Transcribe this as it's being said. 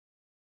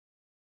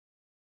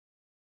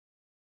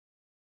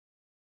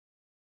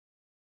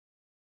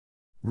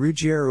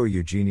Ruggiero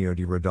Eugenio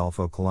di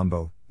Rodolfo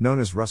Colombo, known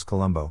as Russ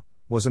Columbo,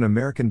 was an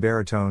American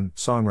baritone,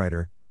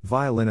 songwriter,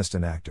 violinist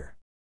and actor.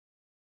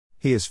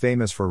 He is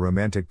famous for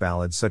romantic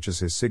ballads such as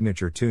his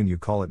signature tune You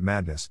Call It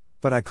Madness,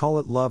 But I Call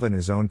It Love, and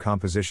his own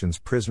compositions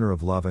Prisoner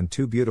of Love and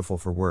Too Beautiful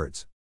for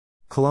Words.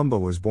 Colombo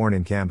was born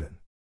in Camden,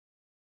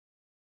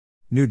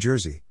 New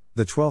Jersey,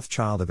 the 12th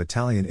child of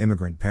Italian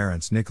immigrant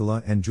parents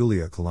Nicola and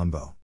Giulia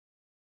Colombo.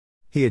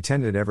 He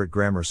attended Everett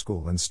Grammar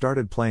School and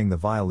started playing the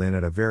violin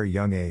at a very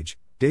young age,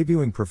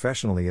 debuting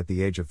professionally at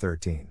the age of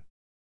 13.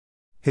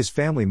 His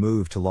family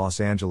moved to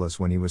Los Angeles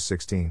when he was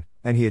 16,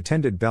 and he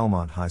attended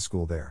Belmont High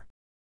School there.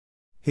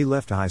 He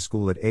left high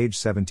school at age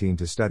 17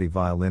 to study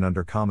violin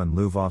under Kamen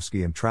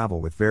Lubovsky and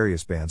travel with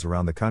various bands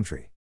around the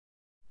country.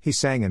 He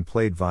sang and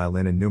played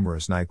violin in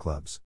numerous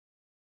nightclubs.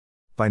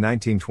 By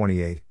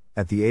 1928,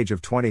 at the age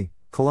of 20,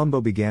 Colombo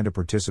began to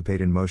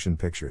participate in motion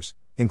pictures,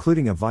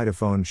 including a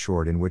Vitaphone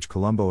short in which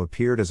Colombo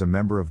appeared as a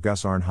member of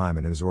Gus Arnheim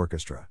and his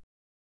orchestra.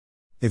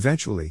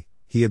 Eventually,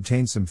 he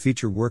obtained some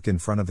feature work in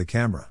front of the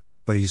camera,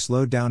 but he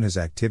slowed down his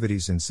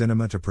activities in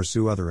cinema to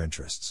pursue other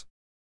interests.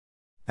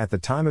 At the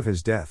time of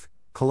his death,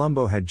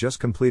 Colombo had just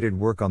completed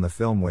work on the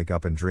film Wake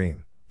Up and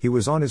Dream. He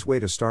was on his way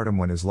to stardom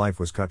when his life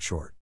was cut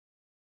short.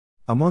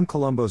 Among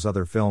Colombo's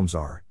other films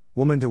are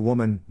Woman to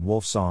Woman,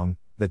 Wolf Song,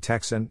 The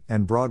Texan,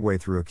 and Broadway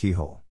Through a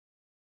Keyhole.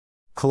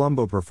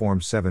 Colombo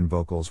performed 7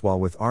 vocals while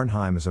with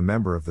Arnheim as a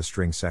member of the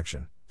string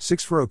section,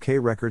 6 for OK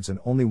Records and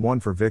only 1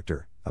 for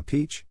Victor, a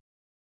Peach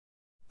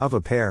of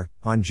a Pear,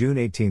 on June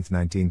 18,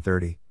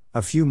 1930,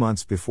 a few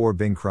months before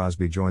Bing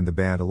Crosby joined the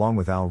band along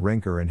with Al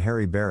Rinker and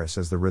Harry Barris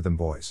as the Rhythm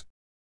Boys.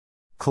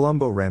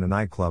 Colombo ran a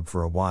nightclub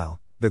for a while,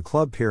 the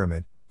Club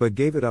Pyramid, but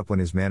gave it up when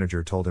his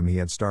manager told him he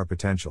had star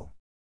potential.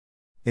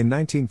 In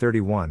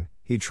 1931,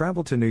 he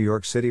traveled to New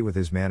York City with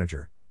his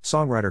manager,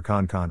 songwriter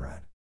Con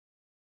Conrad.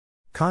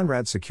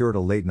 Conrad secured a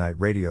late-night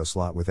radio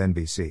slot with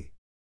NBC.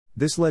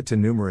 This led to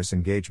numerous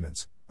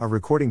engagements, a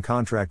recording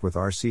contract with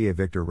RCA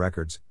Victor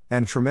Records,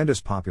 and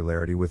tremendous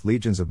popularity with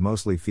legions of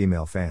mostly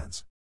female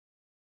fans.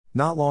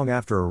 Not long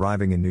after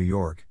arriving in New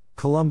York,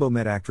 Colombo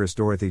met actress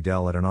Dorothy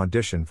Dell at an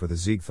audition for the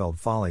Ziegfeld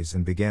Follies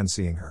and began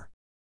seeing her.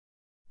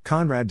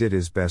 Conrad did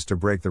his best to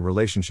break the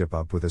relationship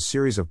up with a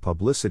series of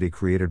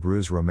publicity-created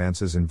ruse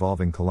romances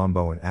involving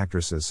Colombo and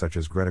actresses such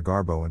as Greta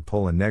Garbo and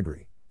Pola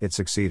Negri. It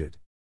succeeded.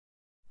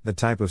 The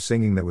type of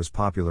singing that was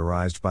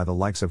popularized by the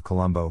likes of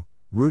Colombo,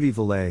 Rudy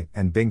Vallee,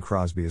 and Bing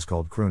Crosby is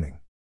called crooning.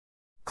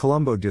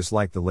 Colombo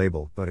disliked the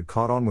label, but it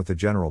caught on with the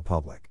general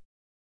public.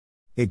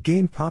 It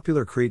gained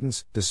popular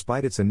credence,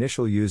 despite its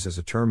initial use as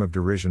a term of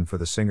derision for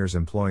the singers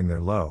employing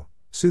their low,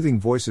 soothing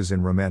voices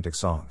in romantic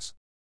songs.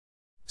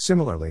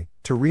 Similarly,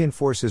 to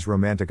reinforce his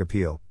romantic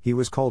appeal, he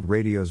was called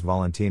radio's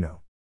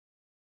Valentino.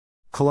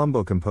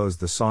 Colombo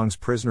composed the songs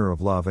Prisoner of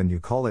Love and You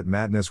Call It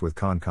Madness with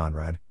Con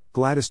Conrad,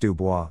 Gladys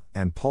Dubois,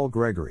 and Paul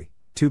Gregory,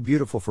 Too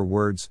Beautiful for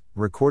Words,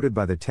 recorded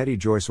by the Teddy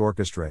Joyce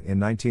Orchestra in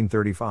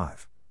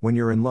 1935, When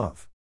You're in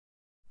Love,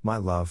 My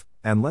Love,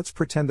 and Let's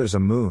Pretend There's a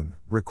Moon,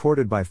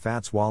 recorded by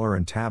Fats Waller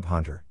and Tab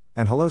Hunter,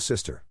 and Hello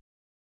Sister.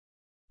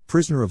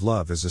 Prisoner of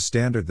Love is a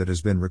standard that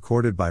has been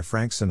recorded by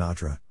Frank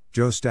Sinatra,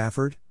 Joe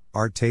Stafford,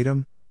 Art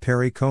Tatum,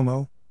 Perry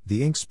Como,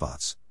 The Ink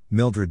Spots,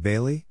 Mildred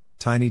Bailey,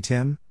 Tiny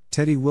Tim,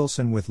 Teddy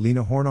Wilson with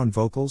Lena Horne on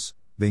vocals,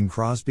 Bing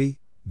Crosby,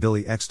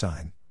 Billy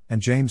Eckstine,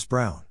 and James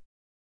Brown.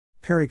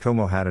 Perry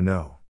Como had a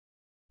No.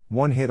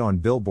 1 hit on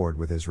Billboard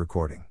with his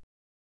recording.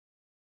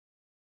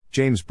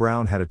 James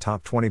Brown had a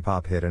top 20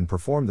 pop hit and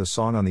performed the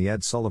song on The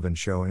Ed Sullivan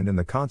Show and in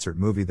the concert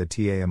movie The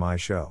TAMI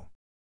Show.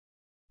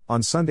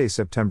 On Sunday,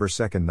 September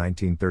 2,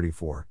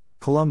 1934,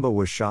 Colombo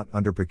was shot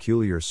under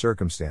peculiar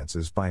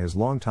circumstances by his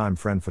longtime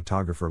friend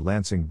photographer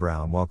Lansing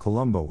Brown while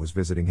Colombo was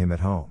visiting him at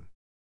home.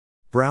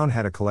 Brown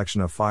had a collection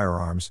of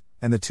firearms,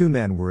 and the two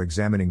men were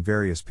examining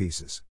various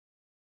pieces.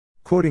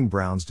 Quoting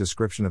Brown's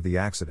description of the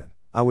accident,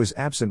 "I was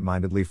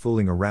absent-mindedly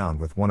fooling around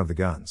with one of the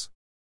guns.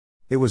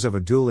 It was of a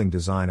dueling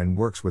design and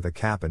works with a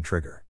cap and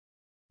trigger.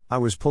 I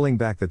was pulling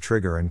back the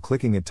trigger and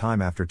clicking it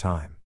time after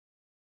time.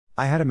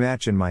 I had a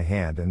match in my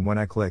hand and when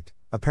I clicked,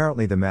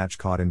 apparently the match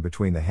caught in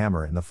between the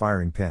hammer and the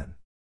firing pin.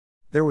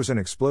 There was an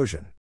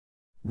explosion.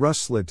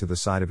 Russ slid to the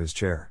side of his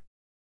chair.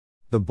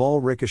 The ball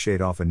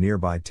ricocheted off a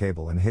nearby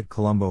table and hit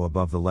Colombo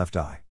above the left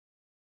eye.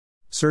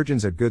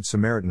 Surgeons at Good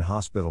Samaritan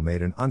Hospital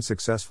made an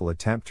unsuccessful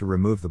attempt to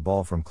remove the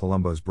ball from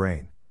Colombo's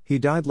brain. He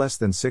died less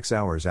than 6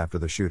 hours after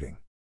the shooting.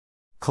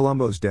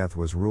 Colombo's death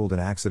was ruled an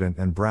accident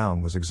and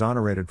Brown was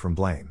exonerated from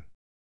blame.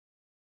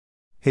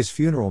 His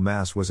funeral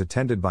mass was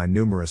attended by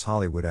numerous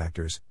Hollywood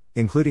actors,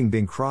 including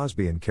Bing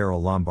Crosby and Carole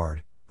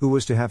Lombard, who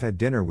was to have had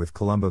dinner with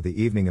Colombo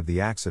the evening of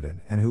the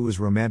accident and who was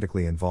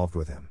romantically involved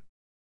with him.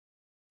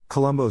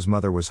 Colombo's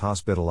mother was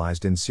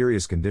hospitalized in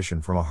serious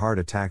condition from a heart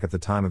attack at the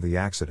time of the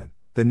accident.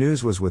 The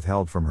news was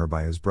withheld from her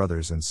by his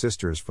brothers and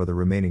sisters for the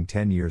remaining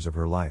 10 years of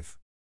her life.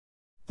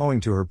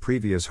 Owing to her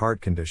previous heart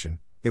condition,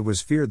 it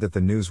was feared that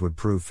the news would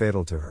prove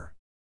fatal to her.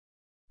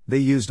 They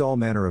used all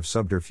manner of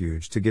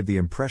subterfuge to give the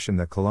impression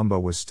that Colombo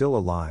was still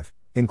alive,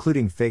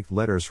 including faked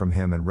letters from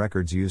him and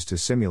records used to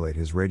simulate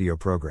his radio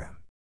program.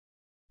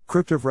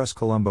 Crypt of Russ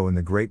Columbo in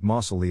the Great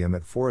Mausoleum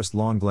at Forest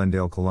Lawn.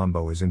 Glendale.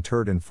 Columbo is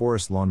interred in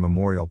Forest Lawn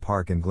Memorial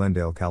Park in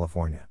Glendale,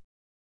 California.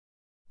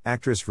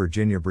 Actress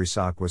Virginia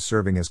Brissac was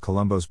serving as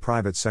Columbo's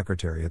private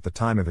secretary at the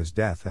time of his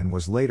death and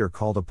was later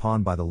called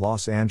upon by the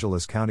Los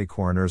Angeles County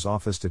Coroner's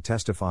Office to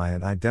testify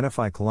and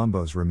identify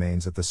Columbo's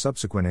remains at the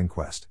subsequent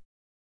inquest.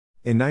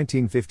 In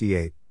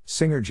 1958,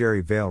 singer Jerry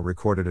Vale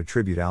recorded a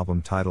tribute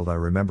album titled I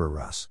Remember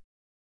Russ.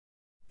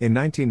 In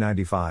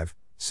 1995,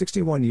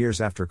 61 years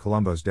after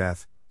Columbo's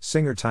death,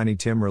 singer Tiny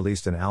Tim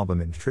released an album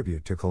in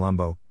tribute to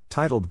Columbo,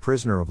 titled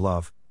Prisoner of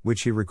Love,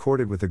 which he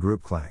recorded with the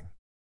group Clang.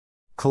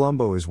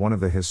 Columbo is one of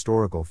the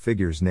historical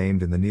figures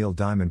named in the Neil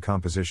Diamond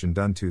composition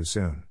Done Too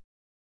Soon.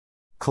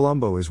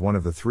 Columbo is one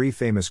of the three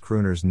famous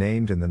crooners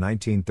named in the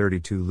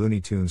 1932 Looney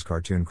Tunes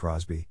cartoon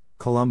Crosby,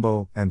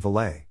 Columbo, and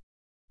Valet.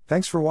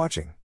 Thanks for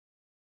watching.